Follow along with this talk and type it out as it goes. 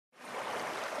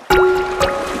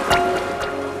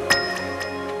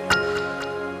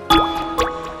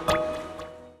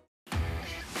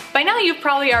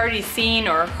probably already seen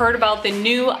or heard about the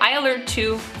new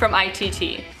i-ALERT2 from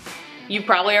ITT. You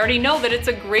probably already know that it's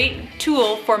a great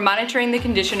tool for monitoring the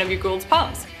condition of your Goulds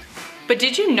pumps. But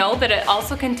did you know that it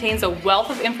also contains a wealth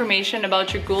of information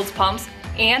about your Goulds pumps,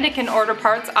 and it can order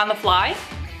parts on the fly?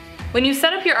 When you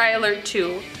set up your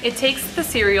i-ALERT2, it takes the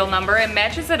serial number and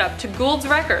matches it up to Goulds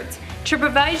records to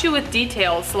provide you with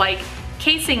details like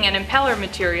casing and impeller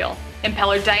material,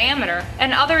 impeller diameter,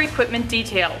 and other equipment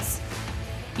details.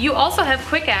 You also have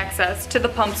quick access to the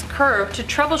pump's curve to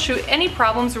troubleshoot any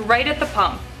problems right at the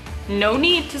pump. No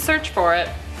need to search for it.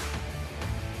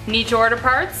 Need to order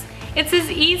parts? It's as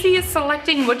easy as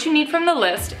selecting what you need from the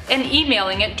list and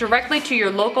emailing it directly to your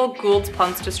local Goulds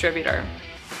Pumps distributor.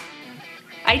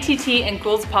 ITT and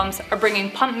Goulds Pumps are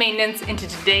bringing pump maintenance into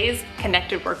today's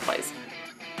connected workplace.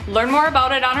 Learn more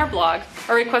about it on our blog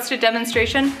or request a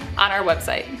demonstration on our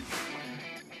website.